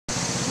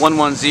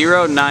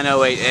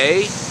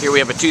110-908A. Here we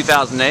have a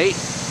 2008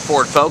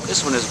 Ford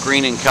Focus, one is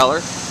green in color.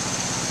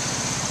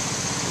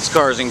 This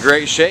car is in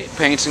great shape,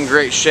 paint's in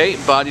great shape,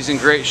 body's in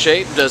great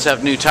shape, does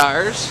have new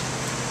tires.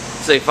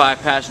 It's a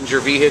 5-passenger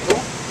vehicle.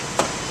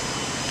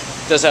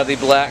 Does have the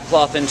black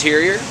cloth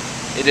interior.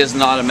 It is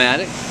an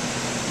automatic.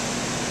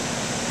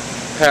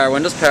 Power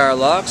windows, power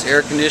locks,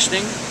 air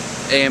conditioning,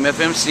 AM,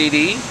 FM,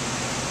 CD,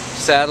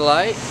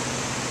 satellite.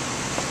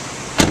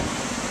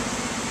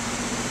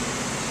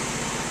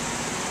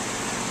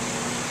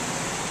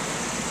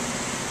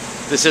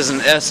 This is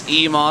an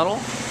SE model.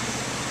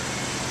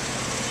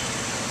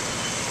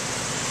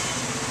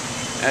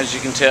 As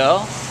you can tell,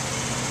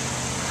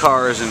 the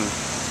car is in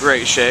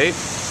great shape.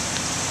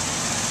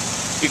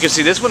 You can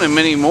see this one and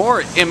many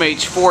more at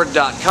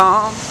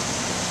mhford.com,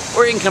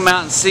 or you can come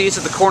out and see us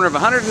at the corner of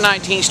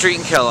 119th Street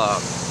in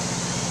Kellogg.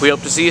 We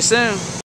hope to see you soon.